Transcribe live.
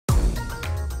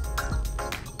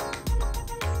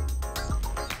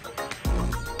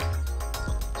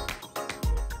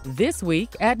This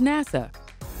week at NASA.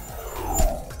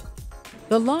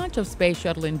 The launch of Space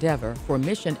Shuttle Endeavour for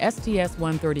mission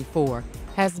STS-134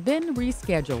 has been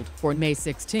rescheduled for May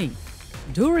 16th.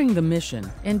 During the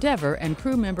mission, Endeavour and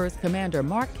crew members Commander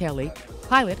Mark Kelly,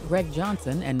 pilot Greg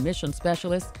Johnson, and mission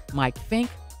specialists Mike Fink,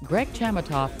 Greg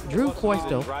Chamatoff, Drew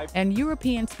Koistel, and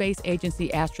European Space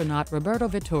Agency astronaut Roberto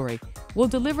Vittori will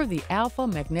deliver the Alpha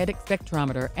Magnetic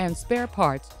Spectrometer and spare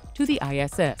parts to the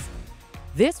ISS.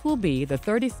 This will be the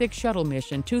 36th shuttle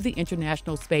mission to the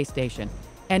International Space Station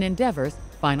and Endeavour's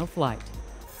final flight.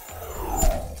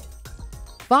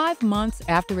 5 months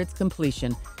after its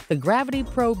completion, the Gravity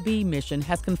Probe B mission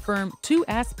has confirmed two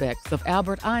aspects of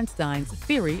Albert Einstein's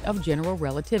theory of general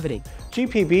relativity.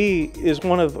 GPB is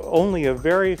one of only a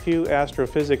very few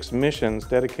astrophysics missions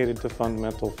dedicated to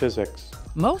fundamental physics.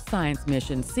 Most science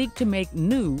missions seek to make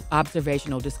new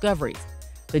observational discoveries.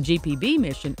 The GPB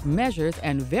mission measures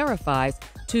and verifies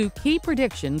two key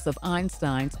predictions of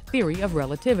Einstein's theory of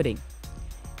relativity.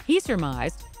 He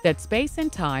surmised that space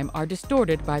and time are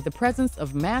distorted by the presence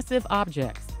of massive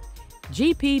objects.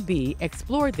 GPB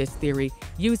explored this theory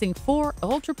using 4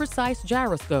 ultra-precise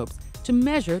gyroscopes to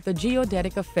measure the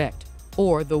geodetic effect,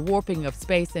 or the warping of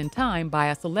space and time by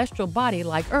a celestial body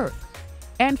like Earth,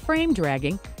 and frame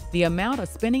dragging, the amount a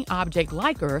spinning object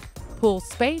like Earth pulls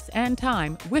space and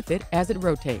time with it as it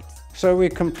rotates. So we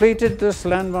completed this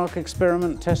landmark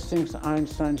experiment testing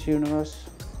Einstein's universe,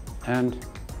 and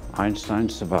Einstein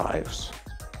survives.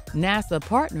 NASA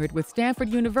partnered with Stanford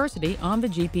University on the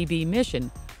GPB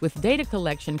mission, with data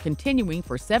collection continuing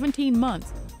for 17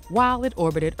 months while it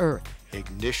orbited Earth.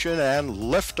 Ignition and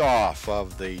liftoff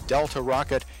of the Delta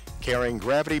rocket carrying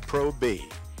Gravity Probe B.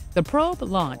 The probe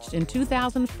launched in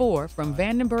 2004 from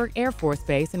Vandenberg Air Force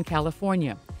Base in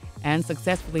California and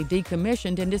successfully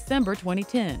decommissioned in December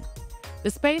 2010.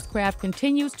 The spacecraft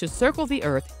continues to circle the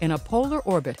Earth in a polar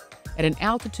orbit at an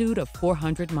altitude of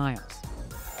 400 miles.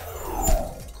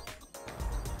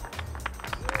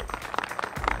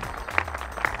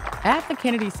 At the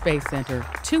Kennedy Space Center,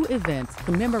 2 events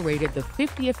commemorated the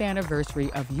 50th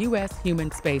anniversary of U.S. human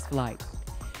spaceflight.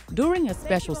 During a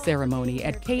special ceremony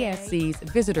at KSC's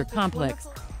Visitor Complex,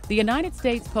 the United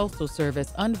States Postal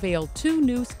Service unveiled 2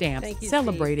 new stamps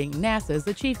celebrating NASA's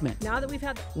achievement.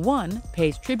 One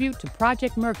pays tribute to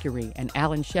Project Mercury and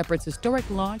Alan Shepard's historic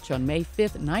launch on May 5,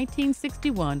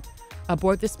 1961,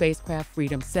 aboard the spacecraft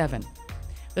Freedom 7.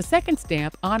 The second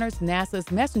stamp honors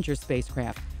NASA's Messenger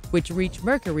spacecraft, which reached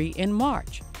Mercury in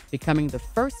March, becoming the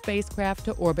first spacecraft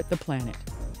to orbit the planet.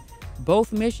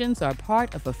 Both missions are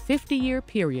part of a 50-year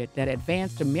period that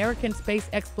advanced American space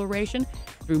exploration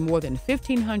through more than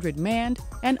 1,500 manned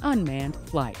and unmanned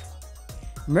flights.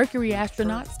 Mercury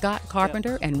astronaut Scott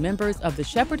Carpenter and members of the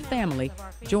Shepard family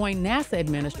joined NASA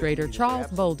Administrator Charles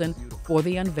Bolden for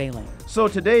the unveiling. So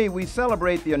today we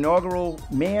celebrate the inaugural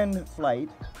manned flight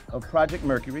of Project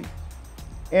Mercury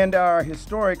and our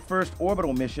historic first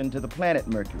orbital mission to the planet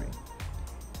Mercury.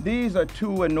 These are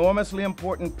 2 enormously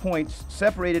important points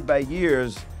separated by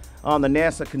years on the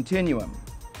NASA continuum.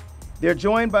 They're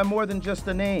joined by more than just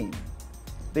a name.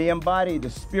 They embody the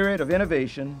spirit of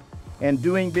innovation and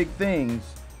doing big things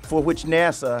for which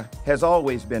NASA has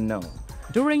always been known.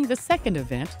 During the second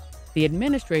event, the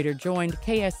administrator joined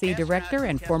KSC director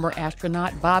and former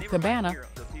astronaut Bob Cabana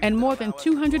and more than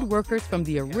 200 workers from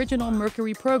the original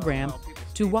Mercury program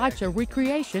to watch a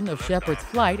recreation of Shepard's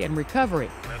flight and recovery.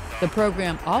 The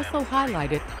program also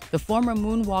highlighted the former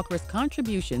moonwalkers'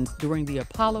 contributions during the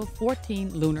Apollo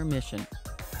 14 lunar mission.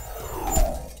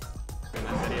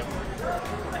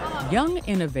 Young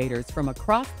innovators from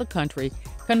across the country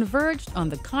converged on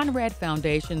the Conrad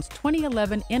Foundation's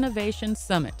 2011 Innovation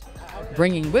Summit,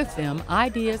 bringing with them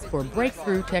ideas for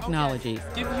breakthrough technologies.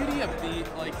 Give Judy a beat,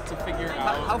 to figure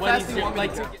out how fast do you want me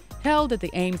to get? Held at the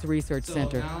Ames Research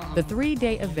Center, the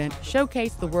 3-day event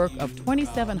showcased the work of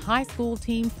 27 high school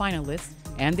team finalists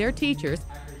and their teachers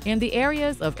in the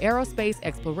areas of aerospace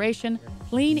exploration,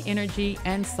 clean energy,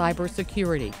 and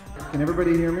cybersecurity. Can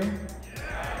everybody hear me?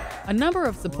 A number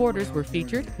of supporters were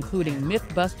featured, including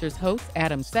Mythbusters host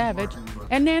Adam Savage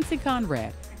and Nancy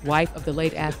Conrad, wife of the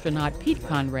late astronaut Pete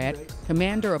Conrad,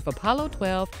 commander of Apollo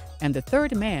 12 and the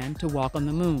 3rd man to walk on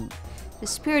the moon. The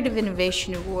Spirit of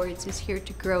Innovation Awards is here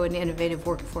to grow an innovative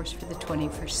workforce for the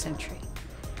 21st century.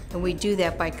 And we do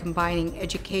that by combining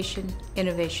education,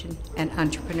 innovation, and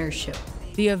entrepreneurship.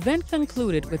 The event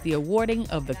concluded with the awarding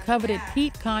of the coveted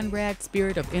Pete Conrad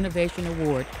Spirit of Innovation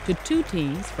Award to 2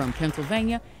 teams from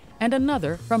Pennsylvania and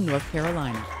another from North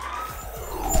Carolina.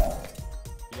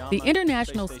 The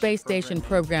International Space Station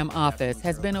Program Office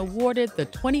has been awarded the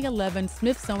 2011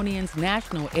 Smithsonian's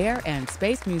National Air and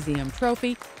Space Museum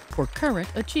Trophy for current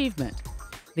achievement.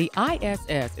 The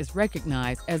ISS is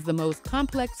recognized as the most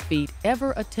complex feat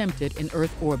ever attempted in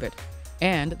Earth orbit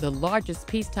and the largest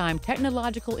peacetime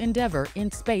technological endeavor in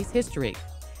space history.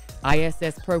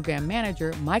 ISS Program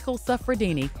Manager Michael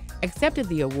Suffredini accepted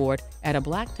the award at a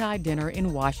black-tie dinner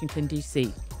in Washington,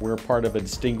 D.C. We're part of a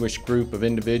distinguished group of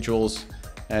individuals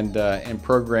and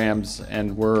programs,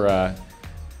 and we're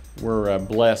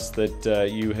blessed that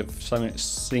you have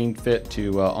seen fit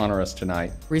to honor us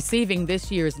tonight. Receiving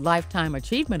this year's Lifetime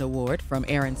Achievement Award from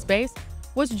Air and Space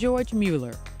was George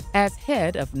Mueller. As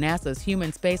head of NASA's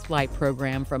human spaceflight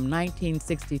program from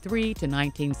 1963 to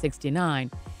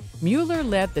 1969, Mueller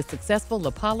led the successful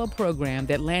Apollo program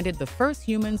that landed the first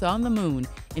humans on the moon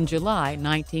in July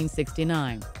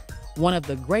 1969, one of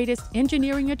the greatest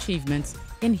engineering achievements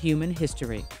in human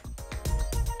history.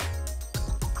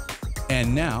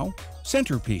 And now,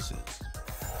 centerpieces.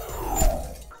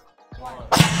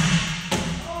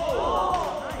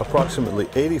 Approximately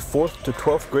 80 4th to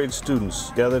 12th grade students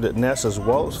gathered at NASA's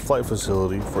Wallops Flight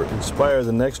Facility for Inspire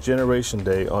the Next Generation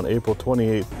Day on April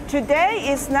 28th. Today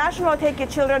is National Take Your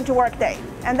Children to Work Day,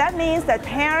 and that means that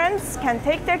parents can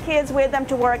take their kids with them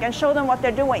to work and show them what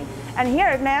they're doing. And here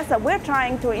at NASA, we're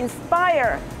trying to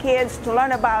inspire kids to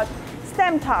learn about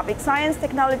STEM topics: science,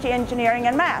 technology, engineering,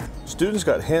 and math. Students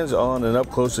got hands-on and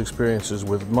up-close experiences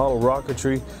with model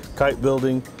rocketry, kite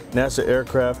building, NASA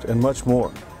aircraft, and much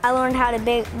more. I learned how to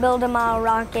build a model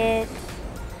rocket.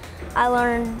 I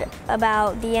learned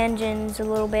about the engines a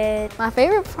little bit. My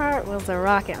favorite part was the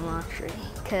rocket launcher,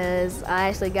 because I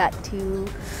actually got to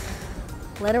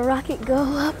let a rocket go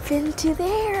up into the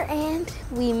air, and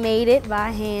we made it by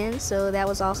hand, so that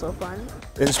was also fun.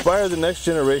 Inspire the Next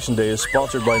Generation Day is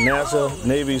sponsored by NASA,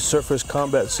 Navy's Surface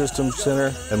Combat Systems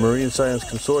Center, and Marine Science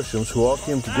Consortiums, who all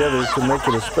came together to make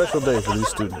it a special day for these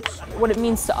students. What it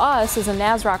means to us as a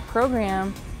NASROC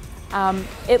program,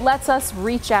 it lets us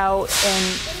reach out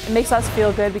and it makes us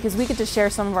feel good because we get to share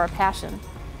some of our passion.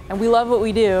 And we love what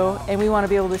we do, and we want to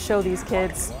be able to show these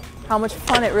kids how much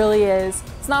fun it really is.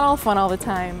 It's not all fun all the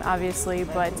time, obviously,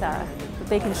 but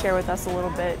they can share with us a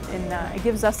little bit, and it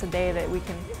gives us a day that we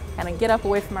can kind of get up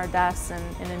away from our desks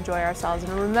and enjoy ourselves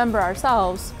and remember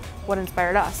ourselves what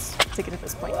inspired us to get to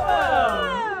this point.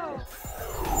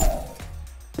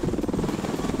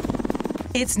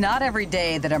 It's not every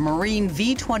day that a Marine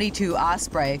V-22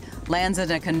 Osprey lands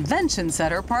in a convention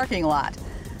center parking lot.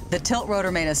 The tilt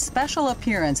rotor made a special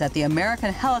appearance at the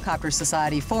American Helicopter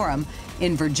Society Forum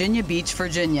in Virginia Beach,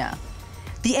 Virginia.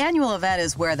 The annual event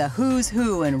is where the who's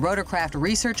who in rotocraft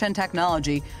research and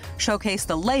technology showcase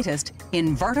the latest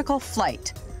in vertical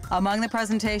flight. Among the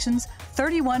presentations,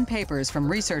 31 papers from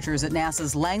researchers at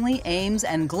NASA's Langley, Ames,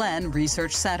 and Glenn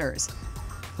research centers.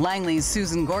 Langley's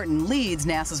Susan Gorton leads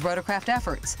NASA's rotocraft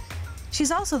efforts.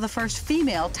 She's also the first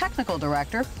female technical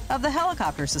director of the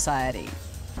Helicopter Society.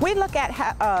 We look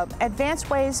at advanced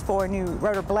ways for new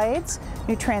rotor blades,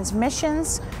 new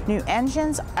transmissions, new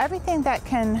engines, everything that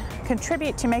can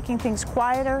contribute to making things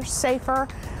quieter, safer,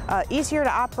 easier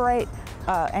to operate,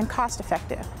 and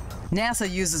cost-effective. NASA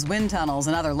uses wind tunnels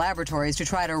and other laboratories to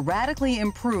try to radically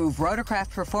improve rotorcraft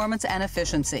performance and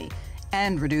efficiency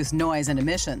and reduce noise and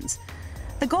emissions.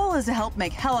 The goal is to help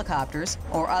make helicopters,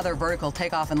 or other vertical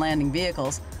takeoff and landing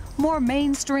vehicles, more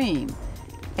mainstream,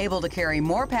 able to carry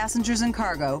more passengers and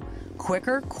cargo,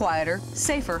 quicker, quieter,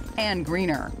 safer, and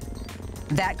greener.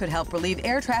 That could help relieve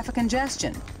air traffic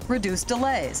congestion, reduce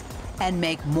delays, and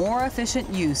make more efficient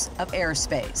use of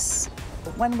airspace.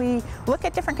 When we look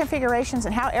at different configurations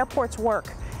and how airports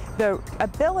work, the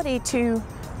ability to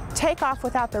take off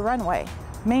without the runway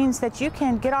means that you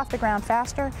can get off the ground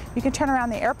faster, you can turn around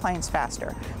the airplanes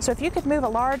faster. So if you could move a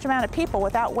large amount of people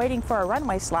without waiting for a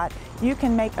runway slot, you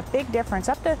can make a big difference,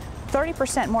 up to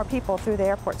 30% more people through the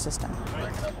airport system.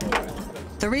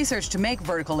 The research to make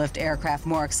vertical lift aircraft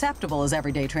more acceptable as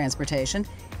everyday transportation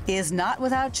is not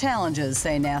without challenges,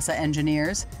 say NASA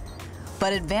engineers.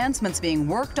 But advancements being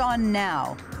worked on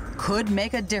now could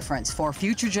make a difference for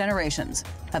future generations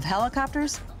of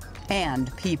helicopters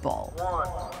and people.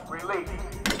 1, release.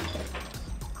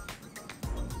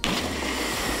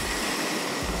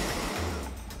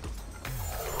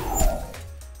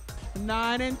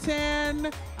 Nine and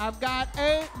 10. I've got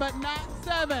 8, but not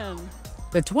 7.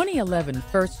 The 2011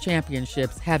 FIRST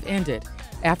Championships have ended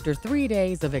after 3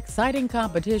 days of exciting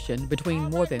competition between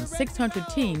more than 600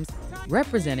 teams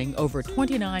representing over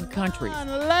 29 countries.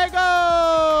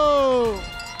 Lego!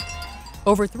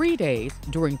 Over 3 days,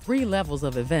 during 3 levels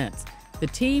of events, The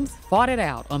teams fought it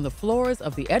out on the floors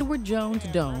of the Edward Jones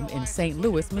Dome in St.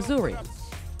 Louis, Missouri.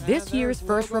 This year's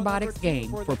first robotics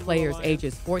game for players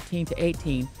ages 14 to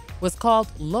 18 was called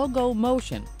Logo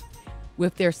Motion.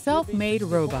 With their self-made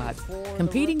robots,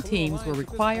 competing teams were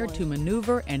required to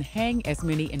maneuver and hang as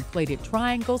many inflated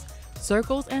triangles,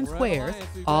 circles, and squares,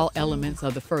 all elements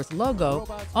of the first logo,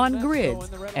 on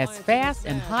grids as fast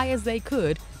and high as they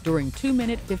could during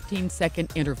 2-minute,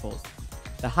 15-second intervals.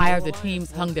 The higher the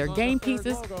teams hung their game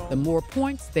pieces, the more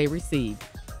points they received.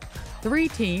 3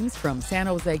 teams from San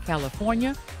Jose,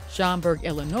 California, Schaumburg,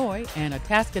 Illinois, and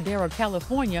Atascadero,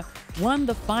 California won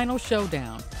the final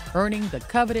showdown, earning the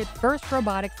coveted First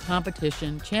Robotics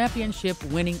Competition Championship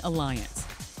winning alliance.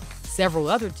 Several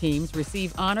other teams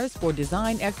received honors for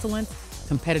design excellence,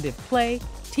 competitive play,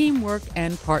 teamwork,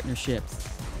 and partnerships.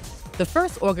 The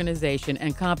first organization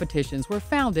and competitions were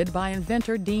founded by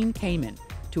inventor Dean Kamen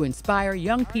to inspire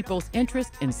young people's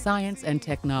interest in science and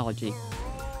technology.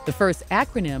 The first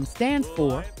acronym stands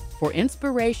for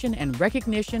Inspiration and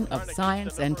Recognition of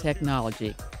Science and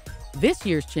Technology. This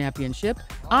year's championship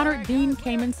honored Dean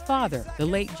Kamen's father, the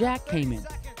late Jack Kamen,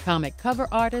 comic cover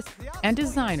artist and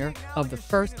designer of the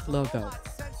first logo.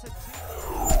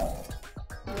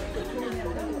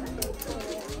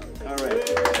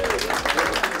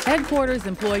 Headquarters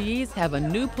employees have a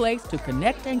new place to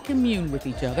connect and commune with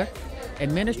each other.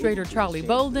 Administrator Charlie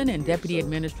Bolden and Deputy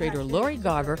Administrator Lori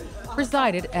Garver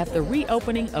presided at the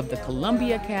reopening of the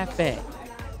Columbia Café.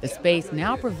 The space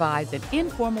now provides an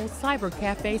informal Cyber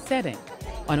Café setting.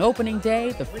 On opening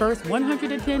day, the first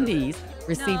 100 attendees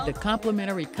received a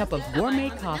complimentary cup of gourmet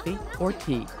coffee or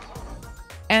tea.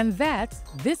 And that's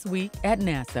This Week at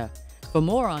NASA. For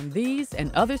more on these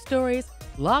and other stories,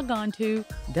 log on to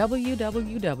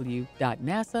www.nasa.gov.